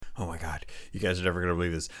Oh my god, you guys are never going to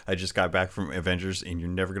believe this. I just got back from Avengers and you're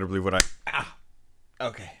never going to believe what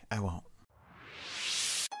Okay, I won't.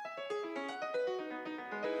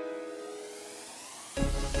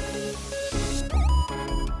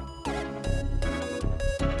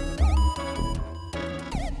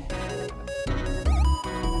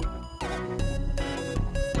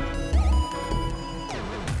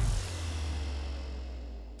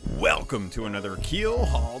 Welcome to another Keel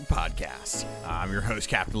Hauled podcast. I'm your host,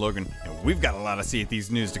 Captain Logan, and we've got a lot of Sea of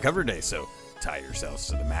Thieves news to cover today, so tie yourselves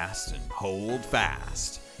to the mast and hold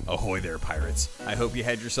fast. Ahoy there, pirates. I hope you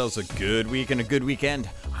had yourselves a good week and a good weekend.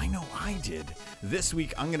 I know I did. This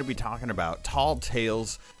week, I'm going to be talking about Tall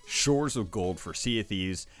Tales, Shores of Gold for Sea of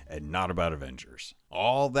Thieves, and not about Avengers.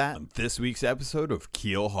 All that on this week's episode of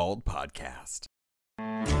Keel Hauled Podcast.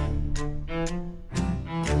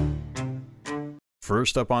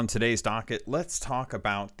 First up on today's docket, let's talk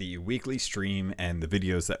about the weekly stream and the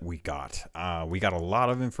videos that we got. We got a lot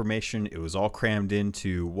of information. It was all crammed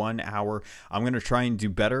into 1 hour. I'm going to try and do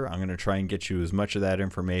better. I'm going to try and get you as much of that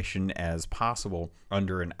information as possible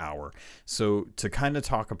under an hour. So to kind of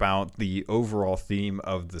talk about the overall theme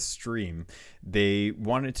of the stream, they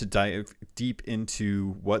wanted to dive deep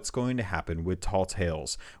into what's going to happen with Tall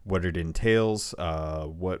Tales, what it entails,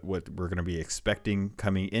 what we're going to be expecting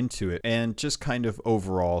coming into it, and just kind of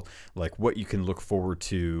overall like what you can look forward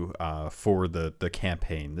to for the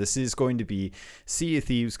campaign. This is going to be Sea of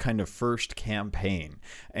Thieves' kind of first campaign,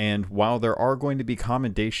 and while there are going to be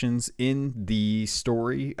commendations in the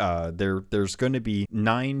story, there's going to be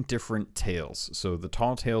 9 different tales. So the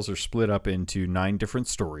Tall Tales are split up into 9 different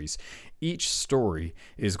stories. Each story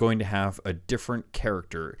is going to have a different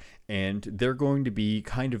character, and they're going to be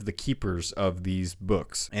kind of the keepers of these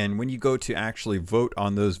books. And when you go to actually vote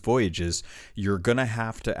on those voyages, you're going to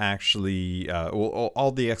have to actually,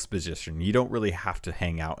 all the exposition, you don't really have to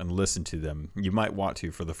hang out and listen to them. You might want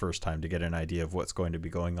to for the first time to get an idea of what's going to be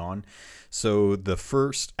going on. So the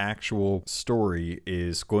first actual story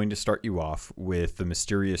is going to start you off with the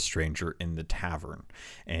mysterious stranger in the tavern,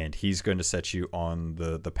 and he's going to set you on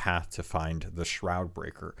the path to find the Shroud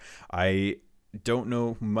Breaker. I don't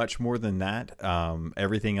know much more than that.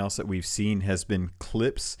 Everything else that we've seen has been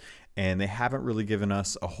clips, and they haven't really given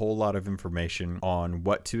us a whole lot of information on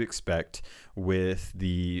what to expect with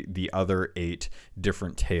the other 8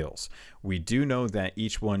 different tales. We do know that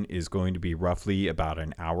each one is going to be roughly about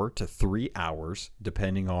an hour to 3 hours,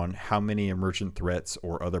 depending on how many emergent threats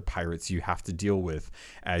or other pirates you have to deal with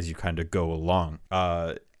as you kind of go along.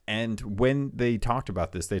 And when they talked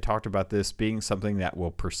about this being something that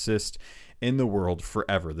will persist in the world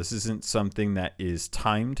forever. This isn't something that is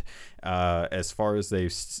timed as far as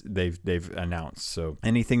they've announced. So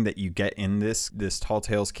anything that you get in this Tall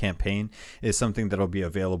Tales campaign is something that'll be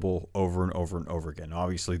available over and over and over again.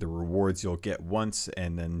 Obviously, the rewards you'll get once,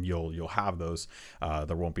 and then you'll have those.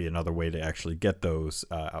 There won't be another way to actually get those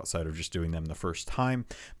outside of just doing them the first time.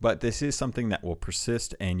 But this is something that will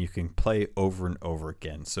persist, and you can play over and over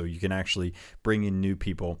again. So you can actually bring in new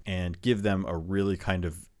people and give them a really kind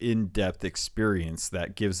of in-depth experience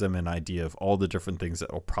that gives them an idea of all the different things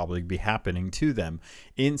that will probably be happening to them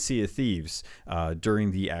in Sea of Thieves during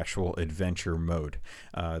the actual adventure mode.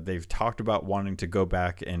 They've talked about wanting to go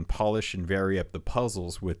back and polish and vary up the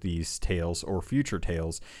puzzles with these tales or future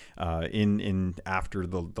tales in after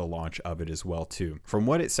the launch of it as well too. From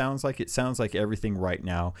what it sounds like everything right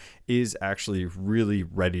now is actually really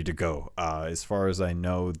ready to go. As far as I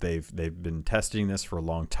know, they've been testing this for a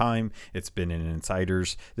long time. It's been in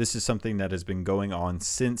insiders. This is something that has been going on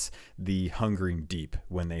since the Hungering Deep,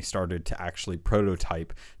 when they started to actually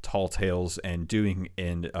prototype Tall Tales and doing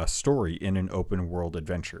a story in an open world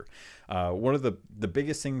adventure. One of the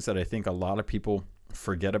biggest things that I think a lot of people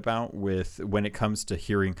forget about when it comes to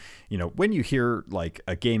hearing, when you hear like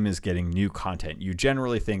a game is getting new content, you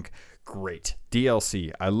generally think, great,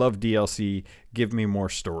 DLC. I love DLC. Give me more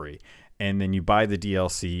story. And then you buy the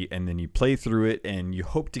DLC and then you play through it and you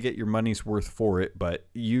hope to get your money's worth for it. But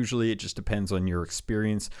usually it just depends on your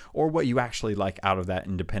experience or what you actually like out of that,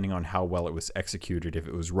 and depending on how well it was executed, if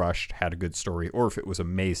it was rushed, had a good story, or if it was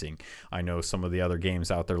amazing. I know some of the other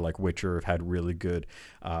games out there like Witcher have had really good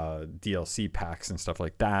DLC packs and stuff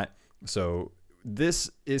like that. So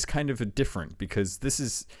this is kind of different because this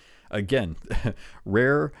is, again,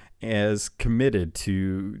 Rare as committed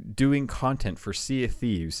to doing content for Sea of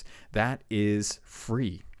Thieves that is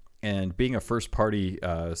free. And being a first-party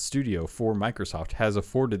studio for Microsoft has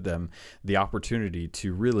afforded them the opportunity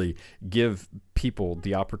to really give people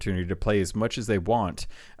the opportunity to play as much as they want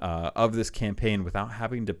of this campaign without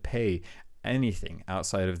having to pay anything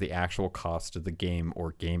outside of the actual cost of the game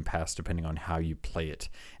or Game Pass, depending on how you play it.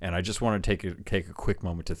 And I just want to take a quick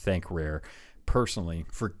moment to thank Rare personally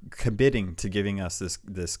for committing to giving us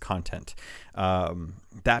this content.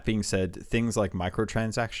 That being said, things like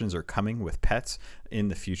microtransactions are coming with pets in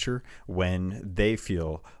the future when they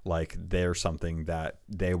feel like they're something that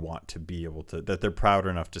they want to be able to, that they're proud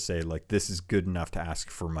enough to say, like, this is good enough to ask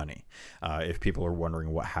for money. If people are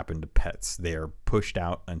wondering what happened to pets, they are pushed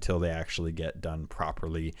out until they actually get done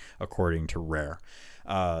properly according to Rare.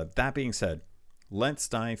 That being said, let's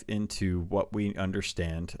dive into what we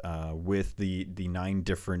understand with the 9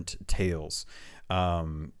 different tales.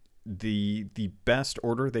 The best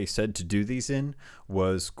order they said to do these in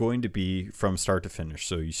was going to be from start to finish.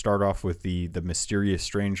 So you start off with the mysterious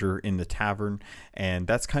stranger in the tavern, and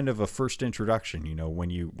that's kind of a first introduction. You know, when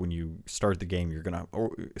you start the game, you're gonna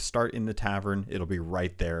start in the tavern. It'll be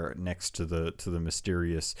right there next to the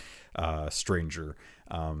mysterious stranger,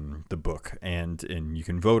 the book, and you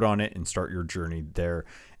can vote on it and start your journey there.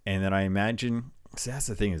 And then I imagine, see, that's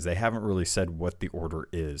the thing, is they haven't really said what the order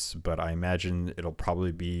is, but I imagine it'll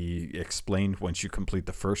probably be explained once you complete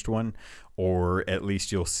the first one, or at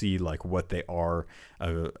least you'll see like what they are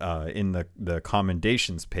in the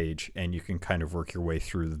commendations page, and you can kind of work your way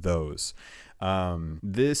through those.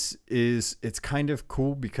 It's kind of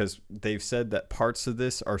cool because they've said that parts of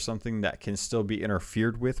this are something that can still be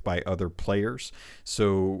interfered with by other players.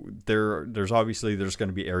 So there's obviously going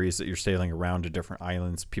to be areas that you're sailing around to different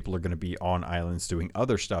islands. People are going to be on islands doing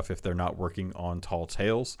other stuff if they're not working on Tall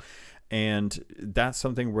Tales. And that's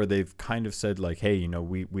something where they've kind of said, like, hey, you know,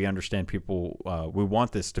 we understand people, we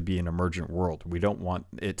want this to be an emergent world. We don't want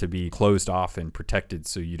it to be closed off and protected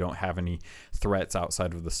so you don't have any threats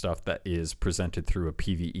outside of the stuff that is presented through a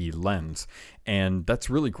PvE lens. And that's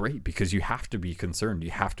really great because you have to be concerned.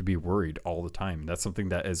 You have to be worried all the time. That's something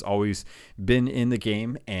that has always been in the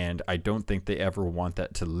game, and I don't think they ever want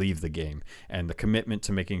that to leave the game. And the commitment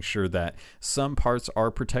to making sure that some parts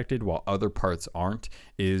are protected while other parts aren't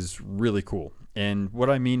is really cool. And what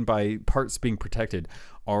I mean by parts being protected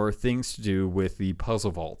are things to do with the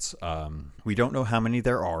puzzle vaults. We don't know how many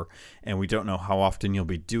there are, and we don't know how often you'll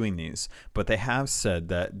be doing these, but they have said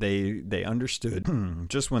that they understood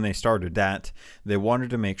just when they started that they wanted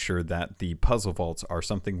to make sure that the puzzle vaults are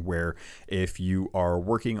something where if you are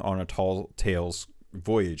working on a Tall Tales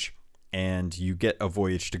voyage and you get a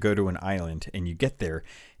voyage to go to an island and you get there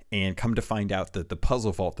and come to find out that the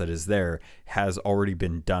puzzle vault that is there has already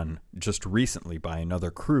been done just recently by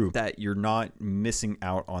another crew, that you're not missing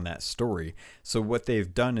out on that story. So what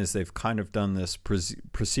they've done is they've kind of done this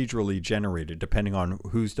procedurally generated, depending on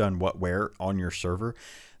who's done what where on your server.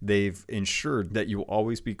 They've ensured that you will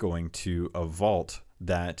always be going to a vault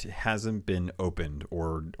that hasn't been opened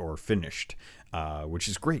or finished, which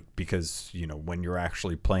is great because, you know, when you're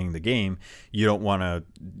actually playing the game, you don't want to,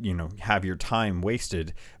 you know, have your time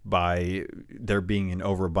wasted by there being an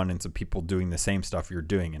overabundance of people doing the same stuff you're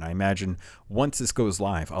doing. And I imagine once this goes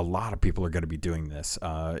live, a lot of people are going to be doing this.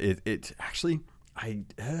 It actually, I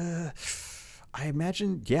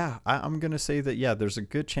imagine, yeah, I'm going to say that, yeah, there's a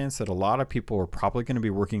good chance that a lot of people are probably going to be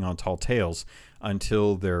working on Tall Tales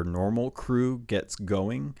until their normal crew gets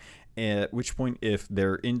going, at which point, if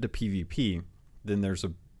they're into PvP, then there's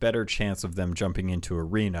a better chance of them jumping into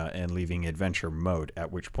arena and leaving adventure mode,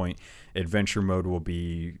 at which point adventure mode will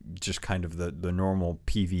be just kind of the normal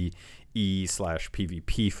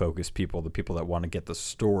PvE/PvP focused people, the people that want to get the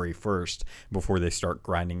story first before they start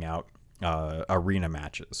grinding out arena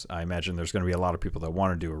matches. I imagine there's going to be a lot of people that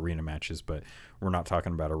want to do arena matches, but we're not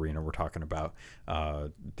talking about arena. We're talking about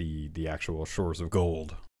the actual Shores of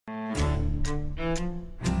Gold.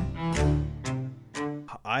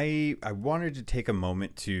 I wanted to take a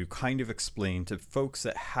moment to kind of explain to folks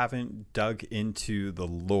that haven't dug into the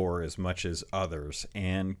lore as much as others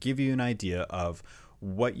and give you an idea of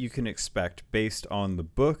what you can expect based on the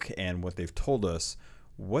book and what they've told us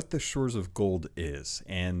what the Shores of Gold is.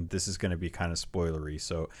 And this is going to be kind of spoilery,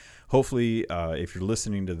 so hopefully if you're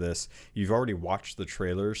listening to this, you've already watched the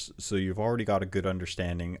trailers, so you've already got a good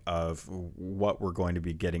understanding of what we're going to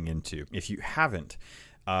be getting into. If you haven't,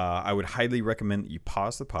 I would highly recommend that you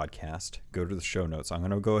pause the podcast, go to the show notes. I'm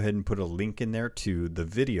going to go ahead and put a link in there to the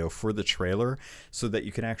video for the trailer so that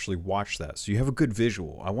you can actually watch that. So you have a good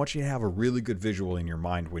visual. I want you to have a really good visual in your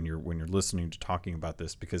mind when you're listening to talking about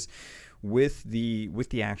this, because with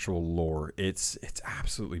the actual lore, it's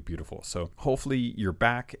absolutely beautiful. So hopefully you're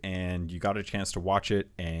back and you got a chance to watch it,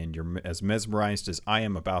 and you're as mesmerized as I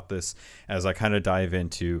am about this as I kind of dive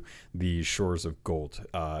into the Shores of Gold.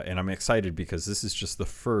 And I'm excited because this is just the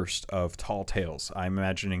first of Tall Tales. I'm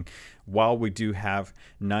imagining, while we do have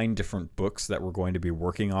 9 different books that we're going to be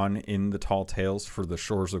working on in the Tall Tales for the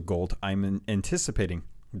Shores of Gold, I'm anticipating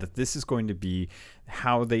that this is going to be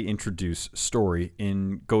how they introduce story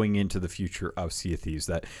in going into the future of Sea of Thieves,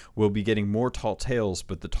 that we'll be getting more Tall Tales,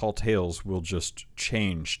 but the Tall Tales will just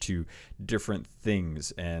change to different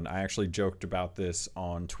things. And I actually joked about this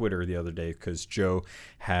on Twitter the other day because Joe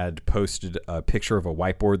had posted a picture of a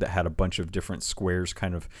whiteboard that had a bunch of different squares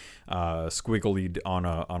kind of squiggly on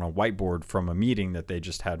a whiteboard from a meeting that they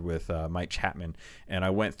just had with Mike Chapman. And I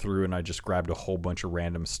went through and I just grabbed a whole bunch of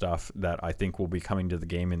random stuff that I think will be coming to the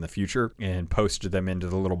game in the future and posted them into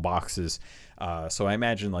the little boxes. So I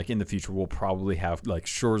imagine like in the future we'll probably have like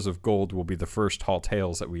Shores of Gold will be the first Tall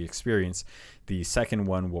Tales that we experience. The second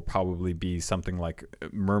one will probably be something like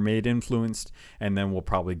mermaid influenced, and then we'll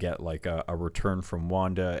probably get like a return from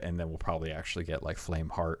Wanda, and then we'll probably actually get like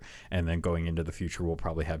Flameheart, and then going into the future we'll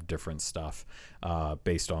probably have different stuff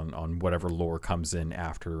based on whatever lore comes in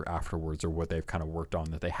afterwards, or what they've kind of worked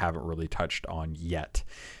on that they haven't really touched on yet.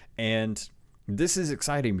 And this is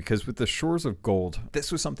exciting because with the Shores of Gold,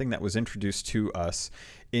 this was something that was introduced to us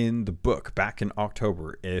in the book back in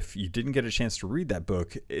October. If you didn't get a chance to read that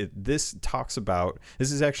book, this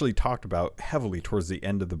is actually talked about heavily towards the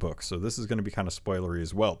end of the book. So this is going to be kind of spoilery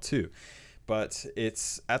as well too. But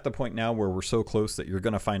it's at the point now where we're so close that you're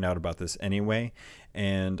going to find out about this anyway.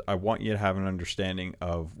 And I want you to have an understanding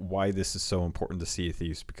of why this is so important to Sea of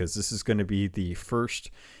Thieves, because this is going to be the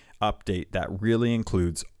first update that really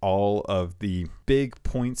includes all of the big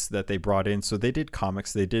points that they brought in. So they did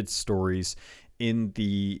comics, they did stories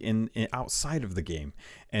in outside of the game,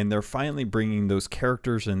 and they're finally bringing those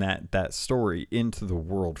characters and that story into the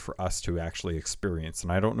world for us to actually experience.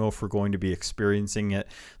 And I don't know if we're going to be experiencing it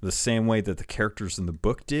the same way that the characters in the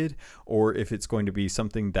book did, or if it's going to be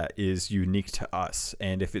something that is unique to us,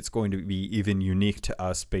 and if it's going to be even unique to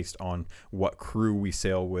us based on what crew we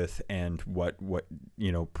sail with and what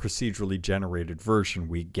procedurally generated version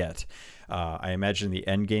we get. I imagine the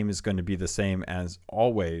end game is going to be the same as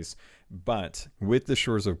always. But with the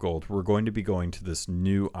Shores of Gold, we're going to be going to this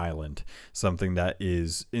new island, something that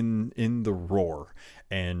is in the Roar.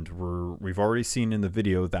 And we've already seen in the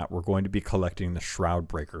video that we're going to be collecting the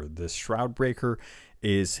Shroudbreaker. This Shroudbreaker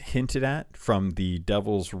is hinted at from the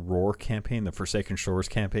Devil's Roar campaign, the Forsaken Shores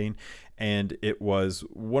campaign, and it was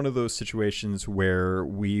one of those situations where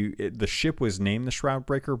the ship was named the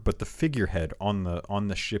Shroudbreaker, but the figurehead on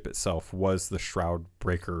the ship itself was the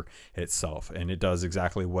Shroudbreaker itself, and it does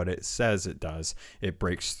exactly what it says it does. It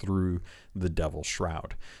breaks through the Devil's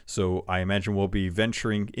Shroud. So I imagine we'll be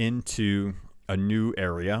venturing into a new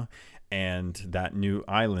area, and that new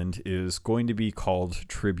island is going to be called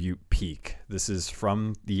Tribute Peak. This is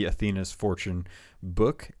from the Athena's Fortune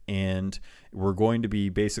book, and we're going to be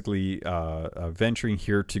basically venturing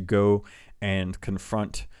here to go and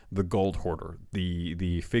confront the Gold Hoarder,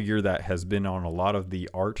 the figure that has been on a lot of the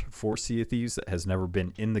art for Sea of Thieves that has never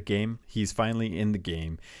been in the game. He's finally in the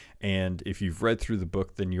game, and if you've read through the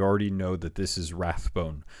book, then you already know that this is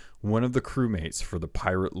Rathbone, one of the crewmates for the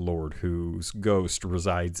Pirate Lord, whose ghost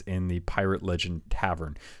resides in the Pirate Legend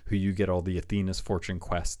Tavern, who you get all the Athena's Fortune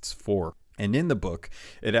quests for. And in the book,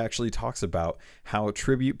 it actually talks about how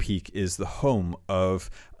Tribute Peak is the home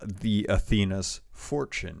of the Athena's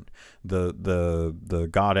Fortune, the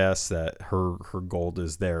goddess that her gold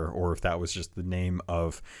is there, or if that was just the name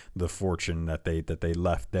of the fortune that they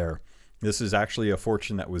left there. This is actually a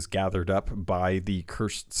fortune that was gathered up by the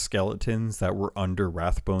cursed skeletons that were under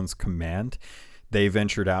Rathbone's command. They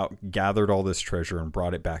ventured out, gathered all this treasure, and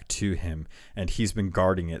brought it back to him, and he's been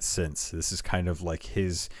guarding it since. This is kind of like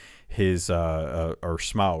his or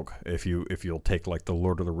Smaug, if you'll take like the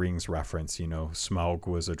Lord of the Rings reference. Smaug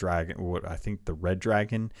was a dragon, I think the red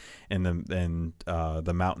dragon, and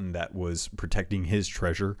the mountain that was protecting his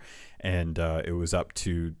treasure, and it was up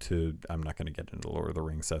to I'm not going to get into Lord of the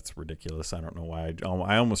Rings, that's ridiculous. I don't know why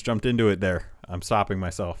I almost jumped into it there. I'm stopping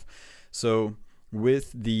myself. So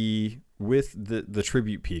with the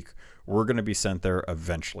Tribute Peak, we're going to be sent there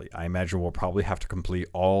eventually. I imagine we'll probably have to complete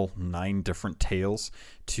all 9 different tales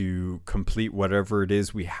to complete whatever it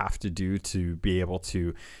is we have to do to be able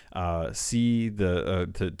to see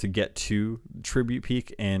to get to Tribute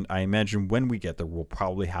Peak. And I imagine when we get there, we'll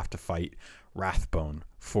probably have to fight Rathbone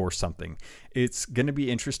for something. It's going to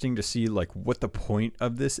be interesting to see like what the point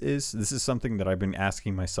of this is. This is something that I've been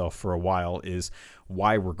asking myself for a while, is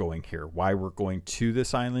why we're going here, why we're going to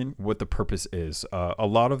this island, what the purpose is. A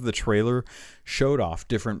lot of the trailer showed off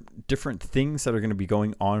different things that are going to be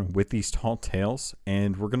going on with these tall tales,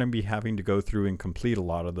 and we're going to be having to go through and complete a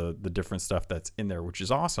lot of the different stuff that's in there, which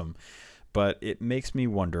is awesome. But it makes me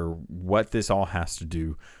wonder what this all has to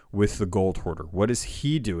do with the Gold Hoarder. What is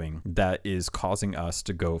he doing that is causing us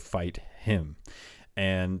to go fight him?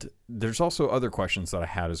 And there's also other questions that I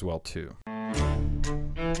had as well too.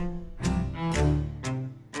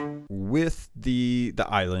 With the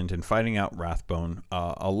island and fighting out Rathbone,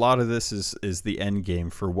 a lot of this is the end game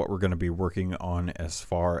for what we're going to be working on as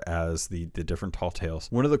far as the different tall tales.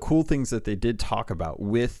 One of the cool things that they did talk about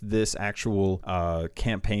with this actual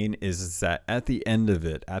campaign is that at the end of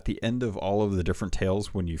it, at the end of all of the different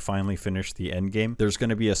tales, when you finally finish the end game, there's going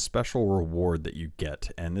to be a special reward that you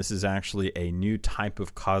get, and this is actually a new type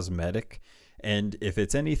of cosmetic. And if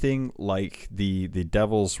it's anything like the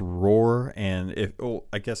Devil's Roar, and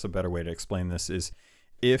I guess a better way to explain this is,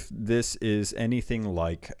 if this is anything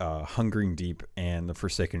like Hungering Deep and the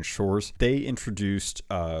Forsaken Shores, they introduced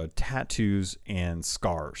tattoos and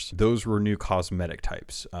scars. Those were new cosmetic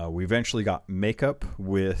types. We eventually got makeup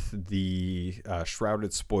with the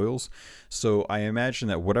Shrouded Spoils. So I imagine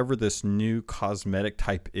that whatever this new cosmetic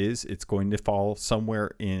type is, it's going to fall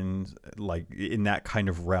somewhere in that kind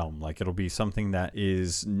of realm. Like it'll be something that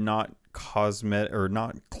is not cosmetic or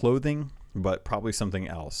not clothing, but probably something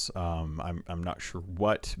else. I'm not sure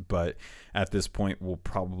what, but at this point we'll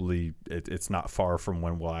probably, it's not far from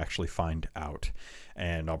when we'll actually find out,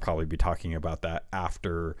 and I'll probably be talking about that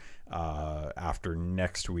after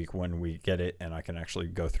next week when we get it and I can actually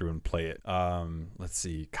go through and play it. Let's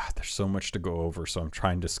see, God, there's so much to go over, so I'm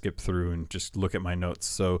trying to skip through and just look at my notes.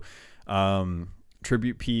 So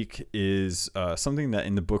Tribute Peak is something that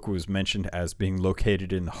in the book was mentioned as being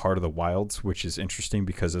located in the heart of the wilds, which is interesting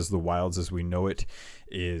because as the wilds as we know it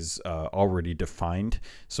is already defined.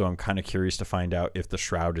 So I'm kind of curious to find out if the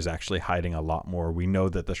Shroud is actually hiding a lot more. We know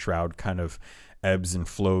that the Shroud kind of ebbs and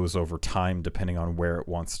flows over time depending on where it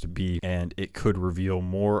wants to be, and it could reveal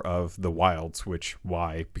more of the wilds, which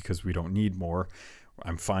why? Because we don't need more.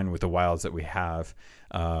 I'm fine with the wilds that we have,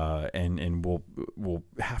 and we'll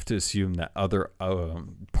have to assume that other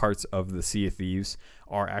parts of the Sea of Thieves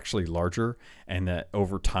are actually larger, and that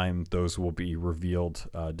over time those will be revealed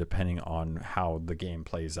depending on how the game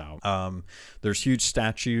plays out. There's huge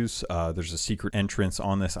statues. There's a secret entrance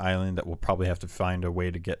on this island that we'll probably have to find a way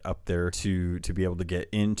to get up there to be able to get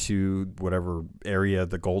into whatever area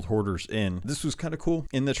the Gold Hoarder's in. This was kind of cool.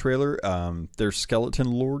 In the trailer, there's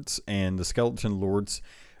skeleton lords, and the skeleton lords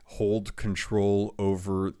hold control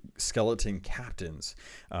over skeleton captains.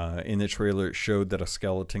 In the trailer, it showed that a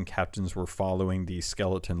skeleton captains were following these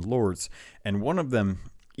skeleton lords, and one of them,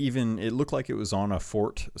 even it looked like it was on a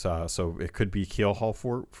fort, so it could be Keelhaul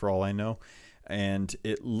Fort for all I know. And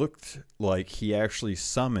it looked like he actually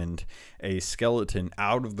summoned a skeleton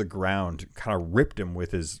out of the ground, kind of ripped him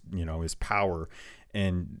with his power,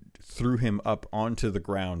 and threw him up onto the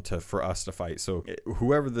ground for us to fight. So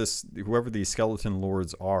whoever these skeleton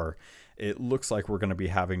lords are, it looks like we're going to be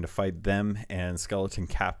having to fight them and skeleton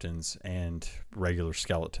captains and regular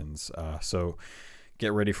skeletons. So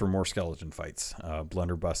get ready for more skeleton fights.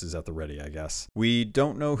 Blunderbuss is at the ready, I guess. We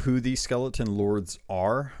don't know who these skeleton lords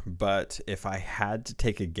are, but if I had to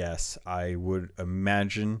take a guess, I would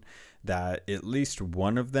imagine that at least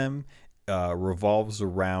one of them revolves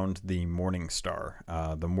around the Morning Star.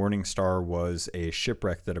 The Morning Star was a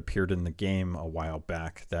shipwreck that appeared in the game a while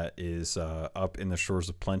back that is up in the Shores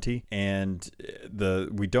of Plenty, and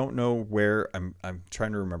we don't know where. I'm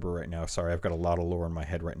trying to remember right now. Sorry, I've got a lot of lore in my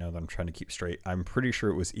head right now that I'm trying to keep straight. I'm pretty sure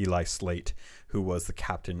it was Eli Slate who was the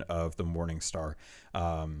captain of the Morning Star.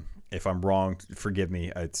 If I'm wrong, forgive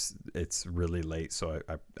me. It's really late, so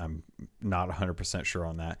I'm not 100% sure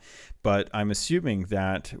on that. But I'm assuming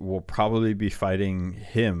that we'll probably be fighting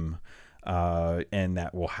him, and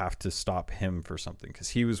that we'll have to stop him for something,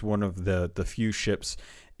 because he was one of the few ships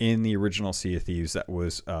in the original Sea of Thieves that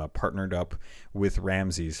was partnered up with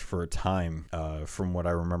Ramses for a time, from what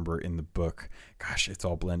I remember in the book. Gosh, it's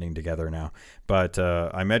all blending together now. But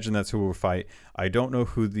I imagine that's who we'll fight. I don't know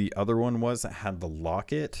who the other one was that had the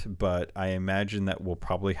locket, but I imagine that we'll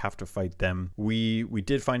probably have to fight them. We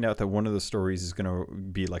did find out that one of the stories is going to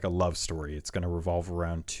be like a love story. It's going to revolve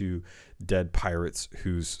around two dead pirates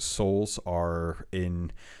whose souls are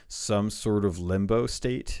in some sort of limbo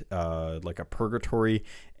state, like a purgatory,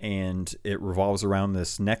 and it revolves around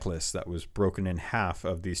this necklace that was broken in half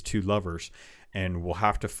of these two lovers. and we'll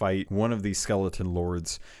have to fight one of these skeleton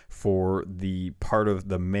lords for the part of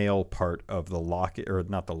the male part of the locket, or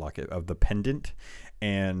not the locket, of the pendant.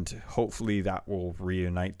 And hopefully that will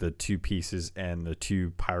reunite the two pieces, and the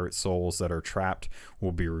two pirate souls that are trapped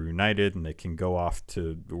will be reunited, and they can go off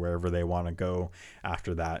to wherever they want to go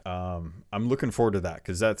after that. I'm looking forward to that,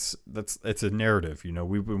 because it's a narrative. You know,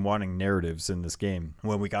 we've been wanting narratives in this game.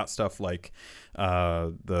 When we got stuff like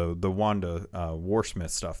the Wanda Warsmith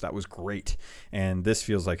stuff, that was great, and this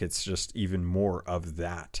feels like it's just even more of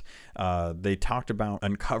that. They talked about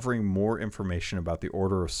uncovering more information about the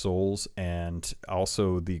Order of Souls and also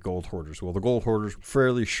the Gold Hoarders. Well, the Gold Hoarders,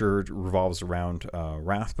 fairly sure, revolves around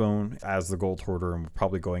Rathbone as the Gold Hoarder, and we're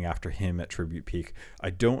probably going after him at Tribute Peak. I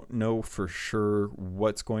don't know for sure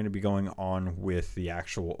what's going to be going on with the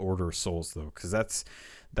actual Order of Souls, though, because that's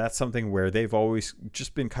something where they've always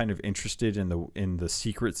just been kind of interested in the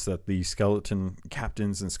secrets that the skeleton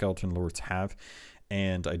captains and skeleton lords have.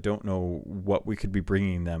 And I don't know what we could be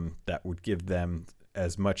bringing them that would give them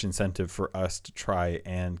as much incentive for us to try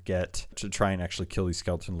and actually kill these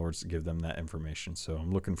skeleton lords, to give them that information. So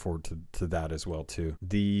I'm looking forward to that as well too.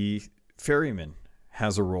 The ferryman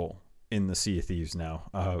has a role in the Sea of Thieves now,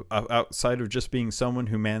 outside of just being someone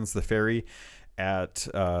who mans the ferry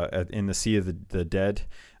in the Sea of the Dead.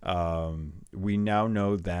 We now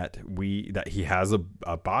know that he has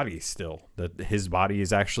a body still, that his body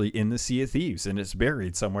is actually in the Sea of Thieves and it's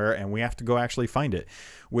buried somewhere, and we have to go actually find it,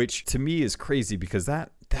 which to me is crazy, because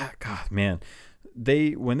that God, man,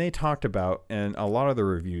 when they talked about, and a lot of the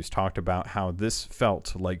reviews talked about how this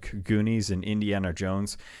felt like Goonies and Indiana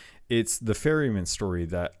Jones. It's the ferryman story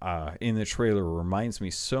that in the trailer reminds me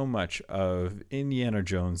so much of Indiana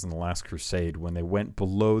Jones and the Last Crusade, when they went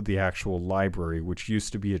below the actual library, which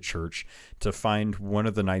used to be a church, to find one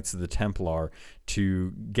of the Knights of the Templar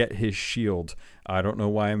to get his shield. I don't know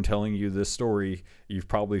why I'm telling you this story. You've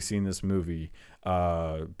probably seen this movie.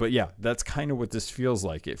 But yeah, that's kind of what this feels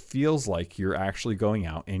like. It feels like you're actually going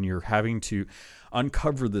out and you're having to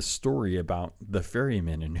uncover the story about the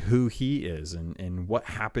ferryman and who he is and what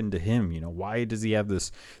happened to him. You know, why does he have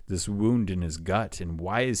this wound in his gut, and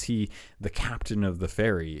why is he the captain of the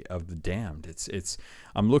ferry of the damned?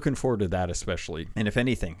 I'm looking forward to that especially. And if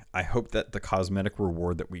anything, I hope that the cosmetic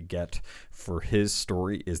reward that we get for his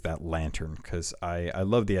story is that lantern, because I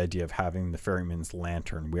love the idea of having the ferryman's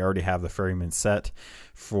lantern. We already have the ferryman set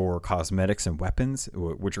for cosmetics and weapons,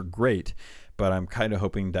 which are great, but I'm kind of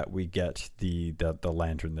hoping that we get the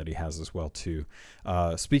lantern that he has as well too.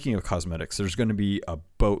 Speaking of cosmetics, there's going to be a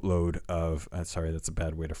boatload of sorry, that's a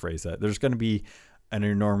bad way to phrase that. There's going to be an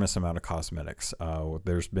enormous amount of cosmetics.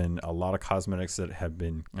 There's been a lot of cosmetics that have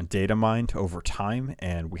been data mined over time,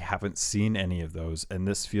 and we haven't seen any of those, and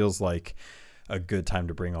this feels like a good time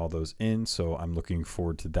to bring all those in, so I'm looking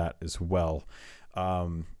forward to that as well.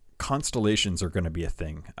 Constellations are going to be a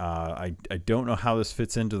thing. I don't know how this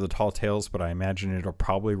fits into the Tall Tales, but I imagine it'll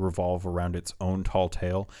probably revolve around its own Tall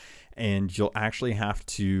Tale, and you'll actually have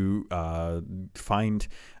to find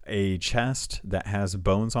a chest that has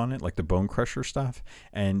bones on it, like the Bone Crusher stuff,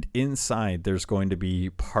 and inside there's going to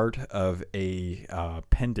be part of a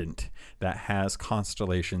pendant that has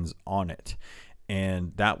constellations on it,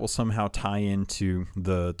 and that will somehow tie into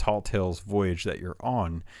the Tall Tales voyage that you're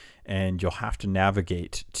on, and you'll have to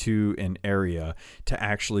navigate to an area to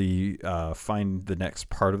actually find the next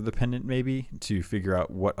part of the pendant, maybe, to figure out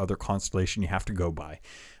what other constellation you have to go by.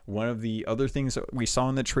 One of the other things that we saw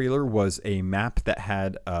in the trailer was a map that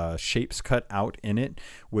had shapes cut out in it,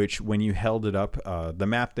 which when you held it up, the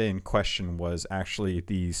map in question was actually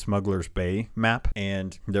the Smuggler's Bay map,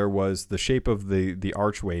 and there was the shape of the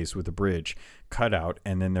archways with the bridge cut out,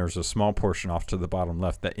 and then there's a small portion off to the bottom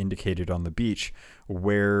left that indicated on the beach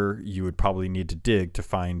where you would probably need to dig to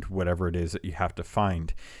find whatever it is that you have to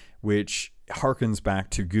find, which harkens back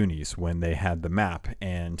to Goonies when they had the map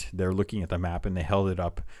and they're looking at the map and they held it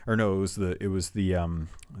up, or no, it was the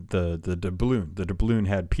doubloon. The doubloon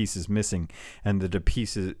had pieces missing, and the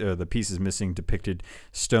pieces missing depicted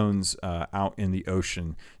stones out in the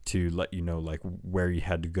ocean to let you know like where you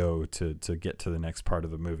had to go to get to the next part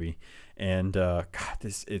of the movie. And God,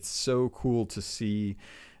 it's so cool to see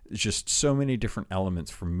just so many different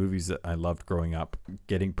elements from movies that I loved growing up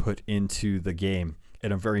getting put into the game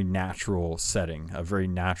in a very natural setting, a very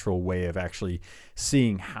natural way of actually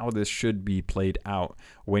seeing how this should be played out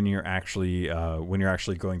when you're actually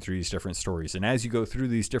going through these different stories. And as you go through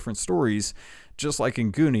these different stories, just like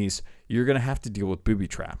in Goonies, you're going to have to deal with booby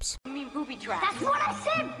traps. You mean booby traps? That's what I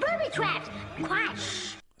said, booby traps. Quiet.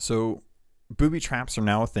 So booby traps are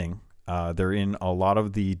now a thing. They're in a lot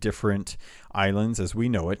of the different islands as we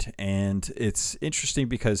know it, and it's interesting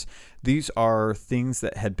because these are things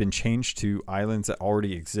that had been changed to islands that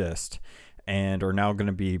already exist and are now going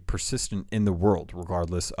to be persistent in the world,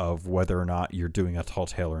 regardless of whether or not you're doing a tall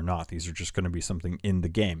tale or not. These are just going to be something in the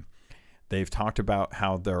game. They've talked about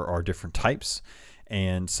how there are different types,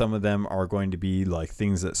 and some of them are going to be like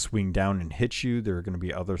things that swing down and hit you. There are going to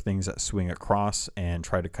be other things that swing across and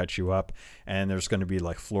try to cut you up. And there's going to be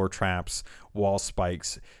like floor traps, wall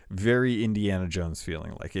spikes, very Indiana Jones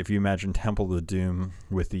feeling. Like if you imagine Temple of Doom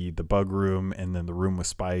with the bug room, and then the room with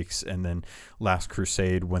spikes, and then Last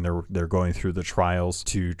Crusade when they're going through the trials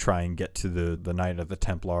to try and get to the Knight of the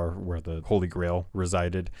Templar where the Holy Grail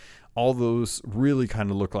resided. All those really kind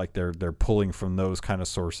of look like they're pulling from those kind of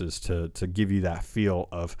sources to give you that feel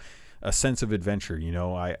of a sense of adventure. You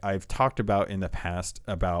know, I've talked about in the past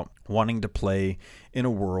about wanting to play in a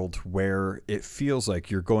world where it feels like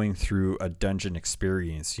you're going through a dungeon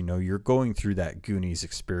experience. You know, you're going through that Goonies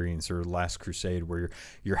experience or Last Crusade where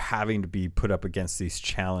you're having to be put up against these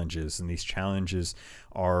challenges, and these challenges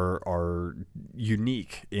are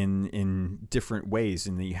unique in different ways,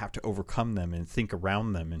 and that you have to overcome them and think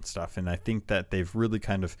around them and stuff. And I think that they've really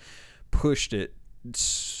kind of pushed it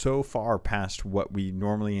so far past what we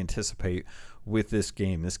normally anticipate with this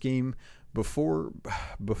game. This game, before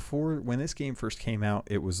when this game first came out,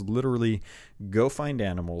 it was literally go find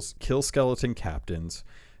animals, kill skeleton captains,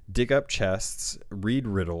 dig up chests, read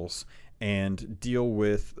riddles, and deal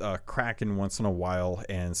with Kraken once in a while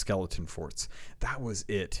and skeleton forts. That was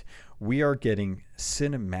it. We are getting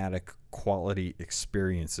cinematic quality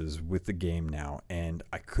experiences with the game now, and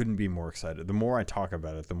I couldn't be more excited. The more I talk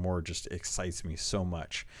about it, the more it just excites me so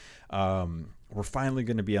much. We're finally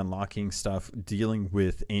going to be unlocking stuff dealing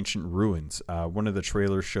with ancient ruins. One of the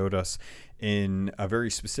trailers showed us in a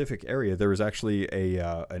very specific area. There was actually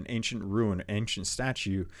an ancient ruin, ancient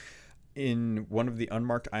statue in one of the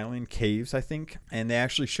unmarked island caves, I think, and they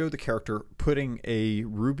actually show the character putting a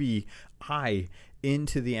ruby eye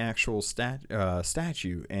into the actual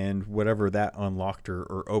statue, and whatever that unlocked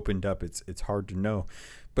or opened up, it's hard to know,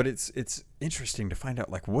 but it's interesting to find out,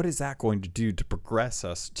 like, what is that going to do to progress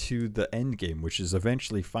us to the end game, which is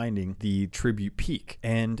eventually finding the tribute peak.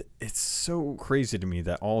 And it's so crazy to me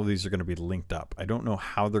that all of these are going to be linked up. I don't know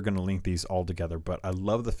how they're going to link these all together, but I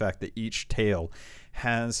love the fact that each tale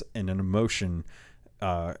has an emotion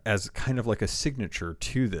as kind of like a signature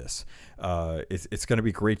to this. It's going to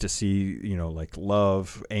be great to see, you know, like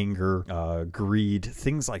love, anger, greed,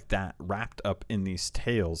 things like that wrapped up in these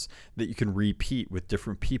tales that you can repeat with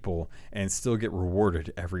different people and still get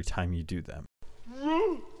rewarded every time you do them.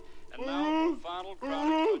 And now, the final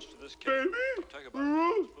crowning touch to this cake.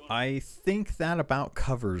 I think that about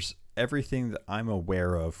covers everything that I'm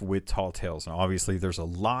aware of with Tall Tales. And obviously there's a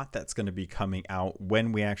lot that's going to be coming out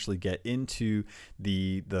when we actually get into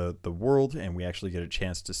the world and we actually get a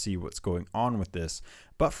chance to see what's going on with this.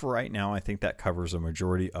 But for right now, I think that covers a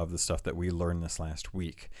majority of the stuff that we learned this last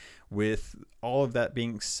week. With all of that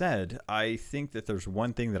being said, I think that there's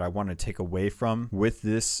one thing that I want to take away from with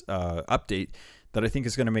this update that I think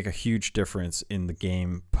is going to make a huge difference in the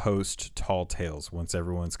game post Tall Tales. Once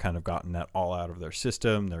everyone's kind of gotten that all out of their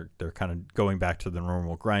system, they're kind of going back to the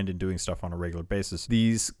normal grind and doing stuff on a regular basis.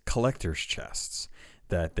 These collector's chests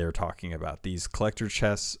that they're talking about, these collector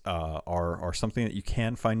chests are something that you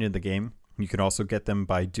can find in the game. You can also get them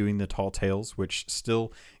by doing the Tall Tales, which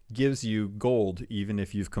still gives you gold even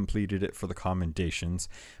if you've completed it for the commendations,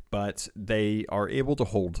 but they are able to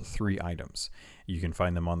hold 3 items. You can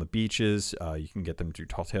find them on the beaches, you can get them through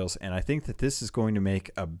Tall Tales, and I think that this is going to make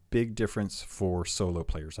a big difference for solo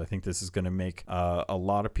players. I think this is going to make a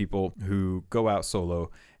lot of people who go out solo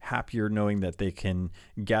happier knowing that they can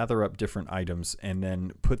gather up different items and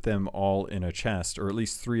then put them all in a chest, or at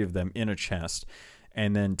least 3 of them in a chest,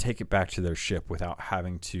 and then take it back to their ship without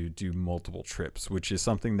having to do multiple trips, which is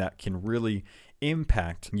something that can really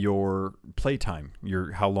impact your playtime,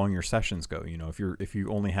 how long your sessions go. You know, if you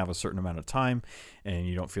only have a certain amount of time and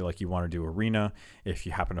you don't feel like you want to do arena, if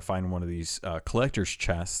you happen to find one of these collector's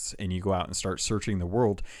chests and you go out and start searching the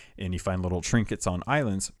world and you find little trinkets on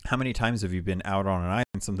islands, how many times have you been out on an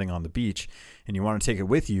island, something on the beach, and you want to take it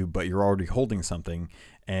with you, but you're already holding something,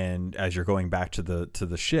 and as you're going back to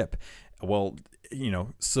the ship, well,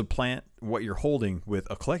 supplant what you're holding with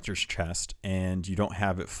a collector's chest and you don't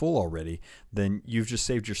have it full already, then you've just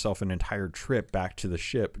saved yourself an entire trip back to the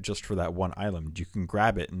ship just for that one island. You can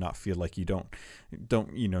grab it and not feel like you don't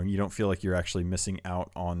feel like you're actually missing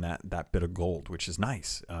out on that bit of gold, which is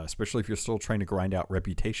nice, especially if you're still trying to grind out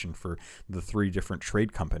reputation for the 3 different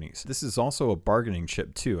trade companies. This is also a bargaining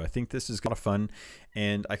chip too. I think this is a lot of fun,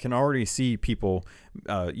 and I can already see people,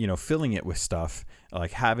 filling it with stuff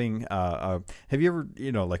like having. Have you ever,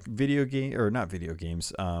 like not video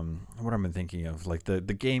games? What am I thinking of? Like the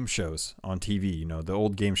game shows on TV. The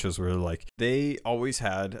old game shows where like they always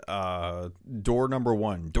had door number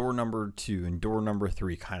 1, door number 2, and door number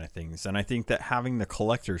 3 kind of things. And I think that having the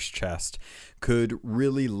collector's chest could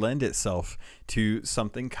really lend itself to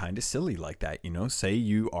something kind of silly like that. Say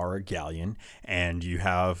you are a galleon and you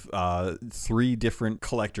have 3 different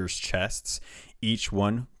collector's chests, each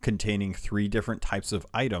one containing 3 different types of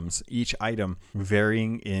items, each item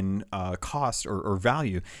varying in cost or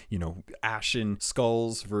value, ashen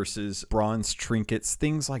skulls versus bronze trinkets,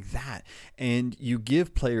 things like that. And you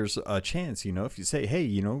give players a chance, if you say, hey,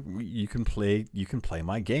 you can play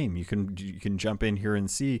my game. You can jump in here and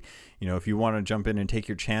see, if you want to jump in and take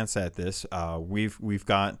your chance at this, we've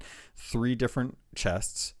got 3 different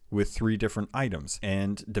chests with 3 different items,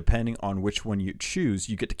 and depending on which one you choose,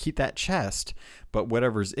 you get to keep that chest, but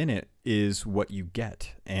whatever's in it is what you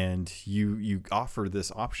get. And you offer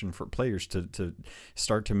this option for players to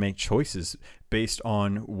start to make choices based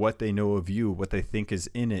on what they know of you, what they think is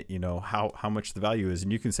in it, how much the value is.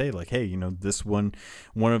 And you can say like, hey, this one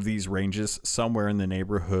of these ranges somewhere in the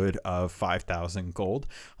neighborhood of 5,000 gold.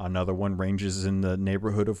 Another one ranges in the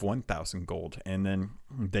neighborhood of 1,000 gold. And then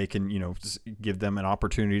they can, just give them an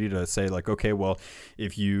opportunity to say like, okay, well,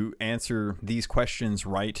 if you answer these questions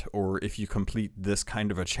right, or if you complete this kind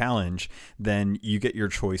of a challenge, then you get your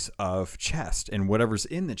choice of chest, and whatever's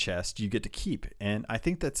in the chest you get to keep. And I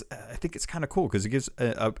think it's kind of cool because it gives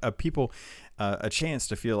a people a chance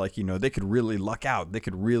to feel like, they could really luck out. They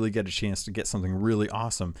could really get a chance to get something really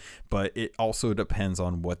awesome, but it also depends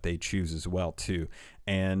on what they choose as well too.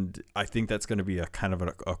 And I think that's going to be a kind of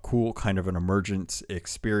a cool kind of an emergent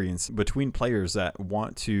experience between players that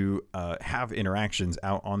want to have interactions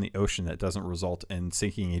out on the ocean that doesn't result in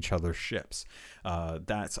sinking each other's ships.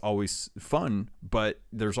 That's always fun, but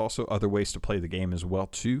there's also other ways to play the game as well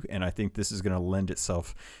too. And I think this is going to lend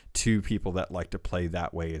itself to people that like to play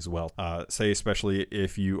that way as well. Say especially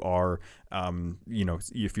if you are,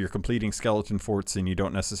 if you're completing skeleton forts and you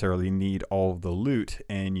don't necessarily need all of the loot,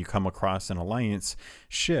 and you come across an alliance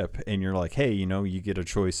ship and you're like, hey, you get a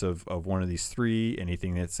choice of one of these 3.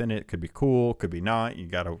 Anything that's in it could be cool, could be not. You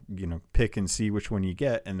got to pick and see which one you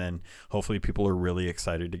get, and then hopefully people are really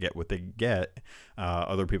excited to get what they get.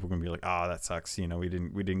 Other people can be like, that sucks, we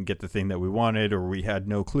didn't get the thing that we wanted, or we had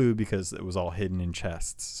no clue because it was all hidden in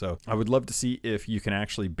chests. So I would love to see if you can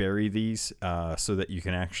actually bury these so that you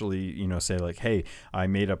can actually say like, hey, I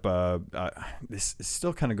made up this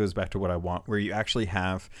still kind of goes back to what I want, where you actually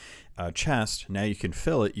have a chest. Now you can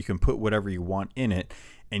fill it, you can put whatever you want in it,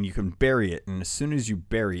 and you can bury it. And as soon as you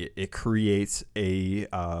bury it, it creates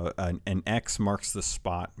an X marks the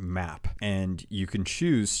spot map. And you can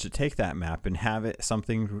choose to take that map and have it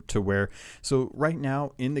something to where, so right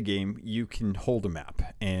now in the game, you can hold a map,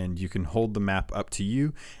 and you can hold the map up to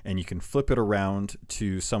you, and you can flip it around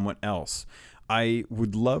to someone else. I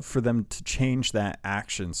would love for them to change that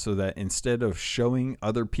action so that instead of showing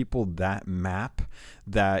other people that map,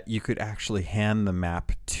 that you could actually hand the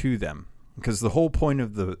map to them. Because the whole point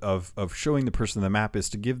of showing the person the map is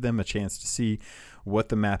to give them a chance to see what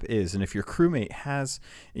the map is. And if your crewmate has,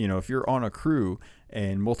 if you're on a crew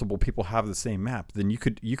and multiple people have the same map, then you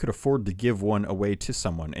could afford to give one away to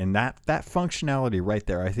someone. And that functionality right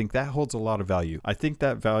there, I think that holds a lot of value. I think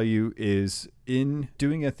that value is in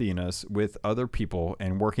doing Athenas with other people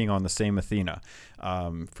and working on the same Athena.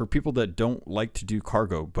 For people that don't like to do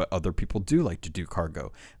cargo, but other people do like to do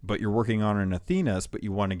cargo, but you're working on an Athenas, but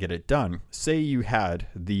you want to get it done. Say you had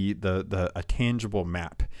a tangible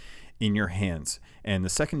map in your hands, and the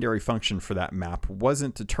secondary function for that map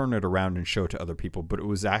wasn't to turn it around and show it to other people, but it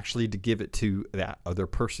was actually to give it to that other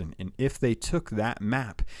person. And if they took that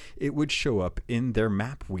map, it would show up in their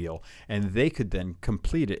map wheel, and they could then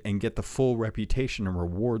complete it and get the full reputation and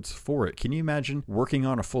rewards for it. Can you imagine working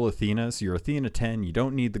on a full Athena? So you're Athena 10, you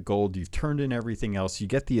don't need the gold, you've turned in everything else, you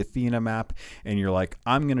get the Athena map, and you're like,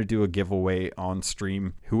 I'm going to do a giveaway on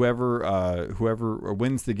stream. Whoever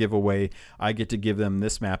wins the giveaway, I get to give them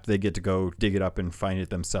this map. They get to go dig it up and find it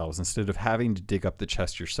themselves. Instead of having to dig up the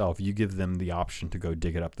chest yourself, you give them the option to go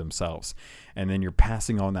dig it up themselves. And then you're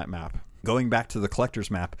passing on that map. going back to the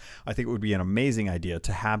collector's map, I think it would be an amazing idea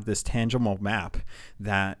to have this tangible map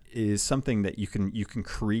that is something that you can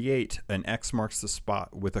create an X marks the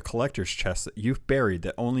spot with a collector's chest that you've buried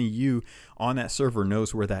that only you on that server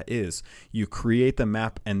knows where that is. You create the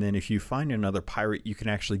map, and then if you find another pirate, you can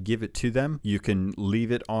actually give it to them. You can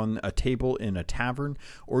leave it on a table in a tavern,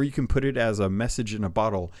 or you can put it as a message in a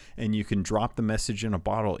bottle, and you can drop the message in a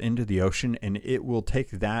bottle into the ocean, and it will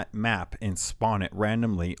take that map and spawn it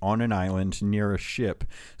randomly on an island near a ship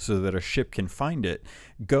so that a ship can find it,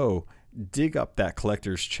 go dig up that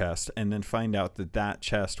collector's chest, and then find out that that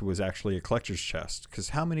chest was actually a collector's chest. Because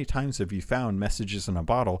how many times have you found messages in a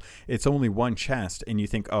bottle? It's only one chest, and you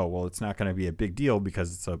think, oh, well, it's not going to be a big deal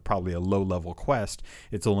because it's probably a low-level quest.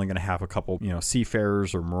 It's only going to have a couple,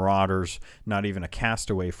 seafarers or marauders, not even a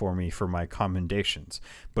castaway for me for my commendations.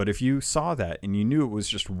 But if you saw that and you knew it was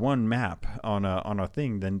just one map on a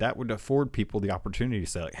thing, then that would afford people the opportunity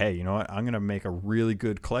to say, like, hey, you know what? I'm going to make a really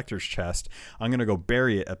good collector's chest. I'm going to go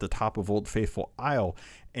bury it at the top of Old Faithful Isle,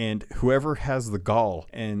 and whoever has the gall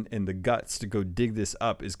and the guts to go dig this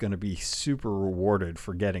up is going to be super rewarded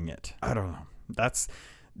for getting it. I don't know.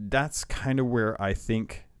 That's kind of where I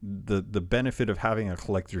think the benefit of having a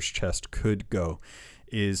collector's chest could go,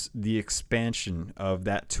 is the expansion of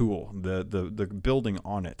that tool, the building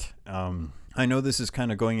on it. I know this is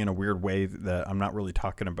kind of going in a weird way that I'm not really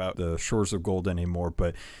talking about the Shores of Gold anymore,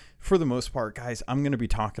 but for the most part, guys, I'm going to be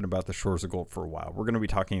talking about the Shores of Gold for a while. We're going to be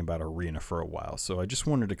talking about Arena for a while. So I just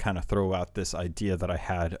wanted to kind of throw out this idea that I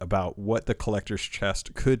had about what the collector's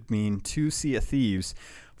chest could mean to Sea of Thieves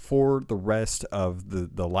for the rest of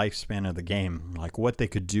the lifespan of the game, like what they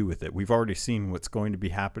could do with it. We've already seen what's going to be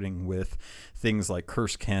happening with things like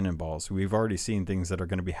cursed cannonballs. We've already seen things that are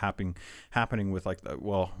going to be happening with, like,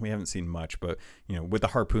 we haven't seen much, but with the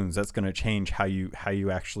harpoons, that's going to change how you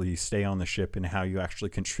actually stay on the ship and how you actually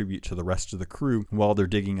contribute to the rest of the crew while they're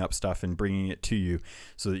digging up stuff and bringing it to you,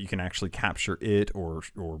 so that you can actually capture it or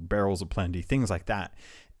barrels of plenty, things like that.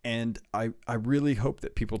 And I really hope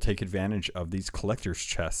that people take advantage of these collector's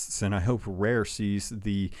chests, and I hope Rare sees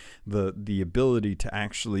the ability to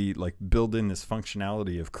actually like build in this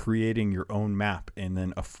functionality of creating your own map and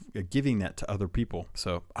then giving that to other people.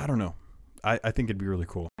 So I don't know. I think it'd be really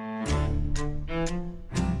cool.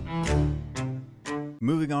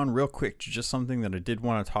 Moving on real quick to just something that I did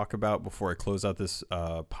want to talk about before I close out this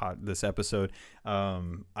this episode.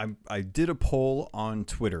 I did a poll on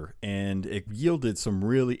Twitter, and it yielded some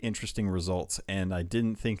really interesting results, and I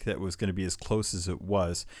didn't think that was going to be as close as it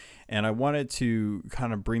was. And I wanted to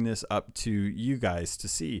kind of bring this up to you guys to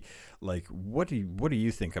see, like, what do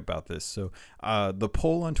you think about this? So the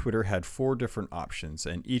poll on Twitter had 4 different options,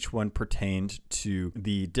 and each one pertained to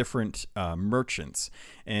the different merchants.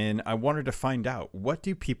 And I wanted to find out, what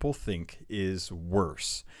do people think is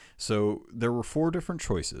worse? So there were 4 different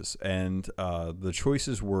choices, and the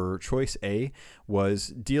choices were: choice A was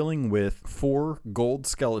dealing with 4 gold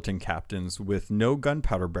skeleton captains with no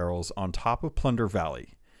gunpowder barrels on top of Plunder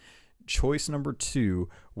Valley. Choice number 2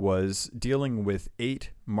 was dealing with 8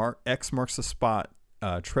 X marks the spot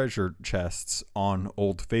treasure chests on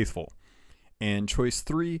Old Faithful. And choice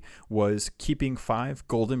 3 was keeping 5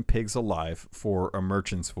 golden pigs alive for a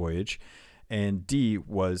merchant's voyage. And D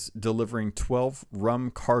was delivering 12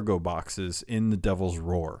 rum cargo boxes in the Devil's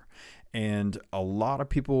Roar. And a lot of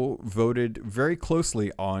people voted very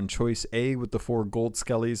closely on choice A with the 4 gold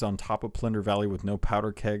skellies on top of Plunder Valley with no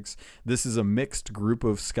powder kegs. This is a mixed group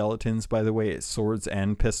of skeletons, by the way. It's swords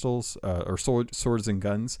and pistols, or swords and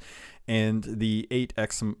guns. And the 8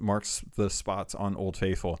 X marks the spots on Old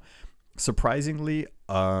Faithful. Surprisingly,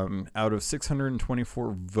 out of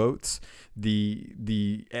 624 votes,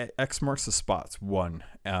 the X marks the spots won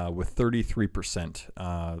with 33%.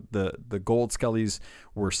 The gold skellies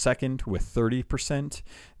were second with 30%.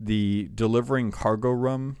 The delivering cargo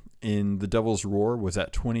rum in the Devil's Roar was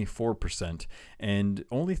at 24%, and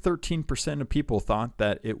only 13% of people thought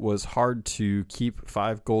that it was hard to keep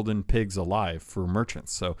 5 golden pigs alive for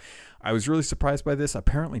merchants. So I was really surprised by this.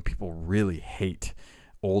 Apparently people really hate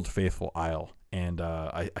Old Faithful Isle, and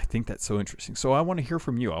I think that's so interesting. So I want to hear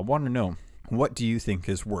from you. I want to know, what do you think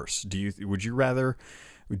is worse? Do you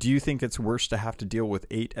think it's worse to have to deal with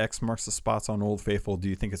 8 X marks the spots on Old Faithful? Do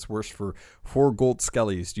you think it's worse for 4 gold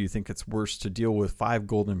skellies? Do you think it's worse to deal with 5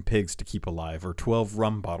 golden pigs to keep alive, or 12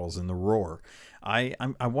 rum bottles in the Roar? I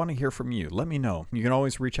want to hear from you. Let me know. You can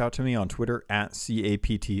always reach out to me on Twitter at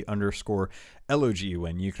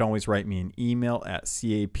CAPT_LOGUN. You can always write me an email at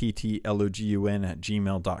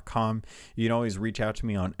CAPTLOGUN@gmail.com. You can always reach out to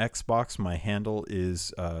me on Xbox. My handle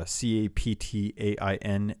is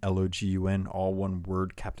CAPTAINLOGUN, all one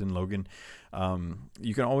word, Captain Logan.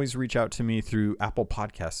 You can always reach out to me through Apple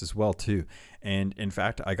Podcasts as well too. And in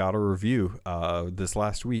fact, I got a review this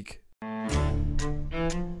last week.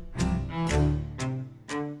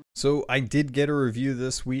 So I did get a review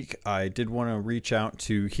this week. I did want to reach out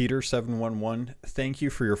to Heater711. Thank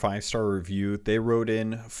you for your 5-star review. They wrote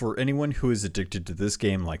in, for anyone who is addicted to this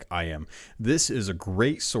game like I am, this is a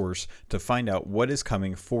great source to find out what is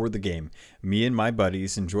coming for the game. Me and my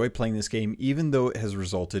buddies enjoy playing this game even though it has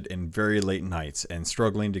resulted in very late nights and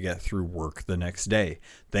struggling to get through work the next day.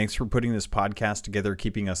 Thanks for putting this podcast together,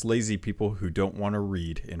 keeping us lazy people who don't want to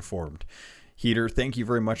read informed. Heater, thank you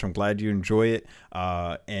very much. I'm glad you enjoy it.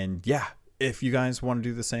 And yeah, if you guys want to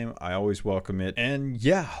do the same, I always welcome it. And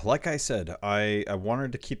yeah, like I said, I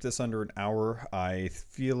wanted to keep this under an hour. I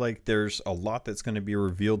feel like there's a lot that's going to be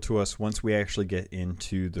revealed to us once we actually get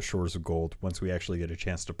into the Shores of Gold, once we actually get a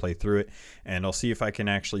chance to play through it. And I'll see if I can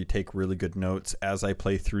actually take really good notes as I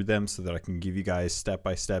play through them so that I can give you guys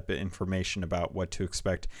step-by-step information about what to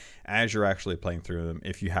expect as you're actually playing through them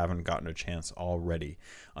if you haven't gotten a chance already.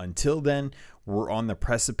 Until then, we're on the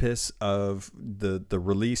precipice of the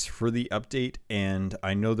release for the update, and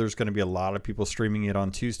I know there's going to be a lot of people streaming it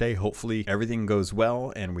on Tuesday. Hopefully everything goes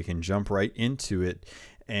well and we can jump right into it.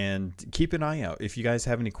 And keep an eye out. If you guys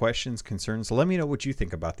have any questions, concerns, let me know what you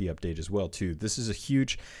think about the update as well too. This is a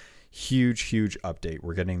huge update.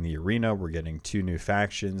 We're getting the arena, we're getting 2 new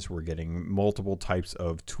factions, we're getting multiple types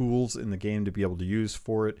of tools in the game to be able to use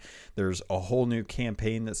for it. There's a whole new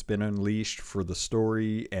campaign that's been unleashed for the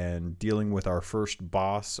story and dealing with our first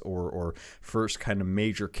boss or first kind of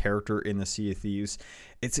major character in the Sea of Thieves.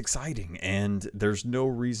 It's exciting, and there's no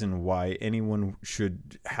reason why anyone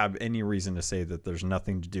should have any reason to say that there's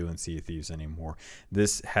nothing to do in Sea of Thieves anymore.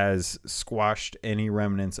 This has squashed any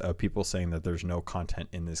remnants of people saying that there's no content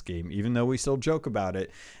in this game, even though we still joke about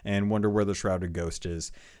it and wonder where the Shrouded Ghost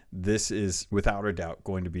is. This is without a doubt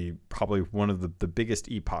going to be probably one of the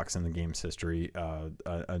biggest epochs in the game's history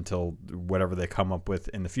until whatever they come up with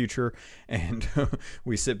in the future. And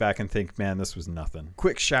we sit back and think, man, this was nothing.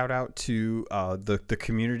 Quick shout out to the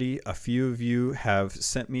community. A few of you have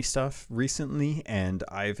sent me stuff recently and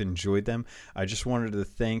I've enjoyed them. I just wanted to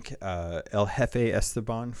thank El Jefe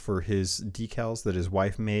Esteban for his decals that his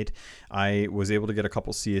wife made. I was able to get a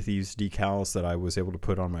couple Sea of Thieves decals that I was able to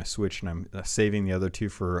put on my Switch, and I'm saving the other 2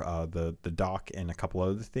 for the dock and a couple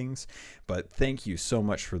other things. But thank you so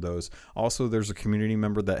much for those. Also, there's a community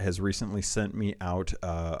member that has recently sent me out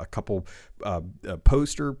a couple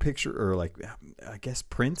poster picture, or like I guess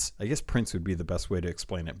prints would be the best way to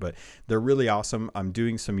explain it, but they're really awesome. I'm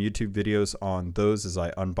doing some YouTube videos on those as I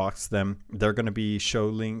unbox them. They're going to be show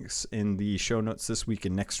links in the show notes this week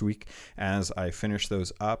and next week as I finish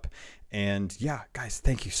those up. And yeah, guys,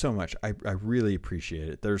 thank you so much. I really appreciate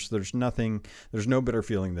it. There's no better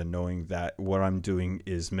feeling than knowing that what I'm doing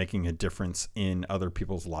is making a difference in other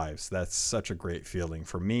people's lives. That's such a great feeling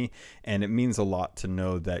for me, and it means a lot to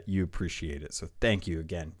know that you appreciate it. So thank you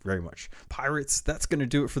again very much. Pirates, that's going to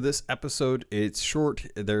do it for this episode. It's short.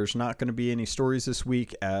 There's not going to be any stories this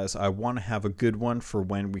week, as I want to have a good one for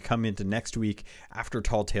when we come into next week after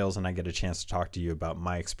Tall Tales and I get a chance to talk to you about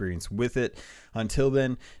my experience with it. Until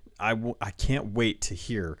then, I can't wait to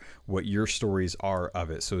hear what your stories are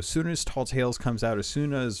of it. So as soon as Tall Tales comes out, as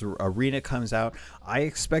soon as Arena comes out, I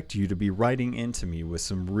expect you to be writing into me with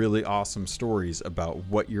some really awesome stories about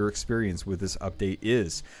what your experience with this update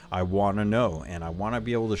is. I want to know, and I want to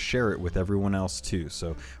be able to share it with everyone else too.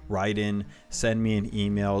 So write in, send me an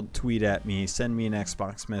email, tweet at me, send me an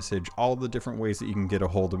Xbox message, all the different ways that you can get a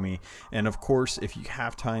hold of me. And of course, if you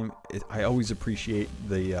have time, I always appreciate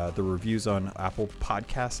the reviews on Apple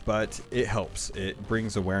Podcasts, but it helps. It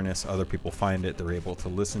brings awareness. Other people find it. They're able to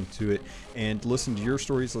listen to it and listen to your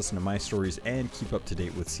stories, listen to my stories, and keep up to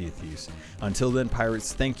date with Sea of Thieves. Until then,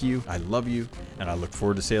 pirates, thank you. I love you, and I look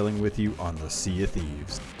forward to sailing with you on the Sea of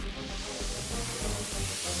Thieves.